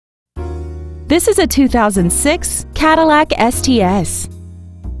This is a 2006 Cadillac STS.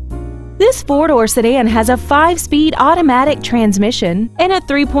 This four-door sedan has a 5-speed automatic transmission and a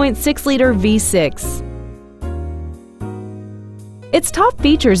 3.6-liter V6. Its top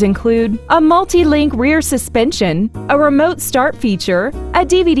features include a multi-link rear suspension, a remote start feature, a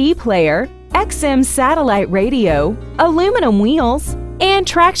DVD player, XM satellite radio, aluminum wheels, and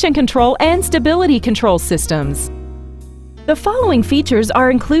traction control and stability control systems. The following features are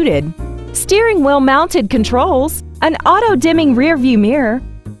included: steering wheel mounted controls, an auto-dimming rear-view mirror,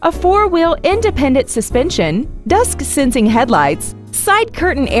 a 4-wheel independent suspension, dusk-sensing headlights, side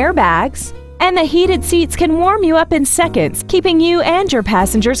curtain airbags, and the heated seats can warm you up in seconds, keeping you and your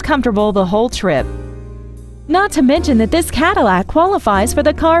passengers comfortable the whole trip. Not to mention that this Cadillac qualifies for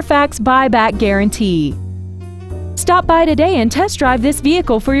the Carfax buyback guarantee. Stop by today and test drive this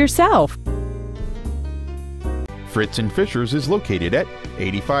vehicle for yourself. FritzinFishers is located at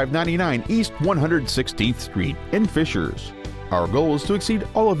 8599 East 116th Street in Fishers. Our goal is to exceed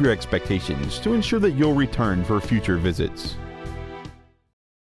all of your expectations to ensure that you'll return for future visits.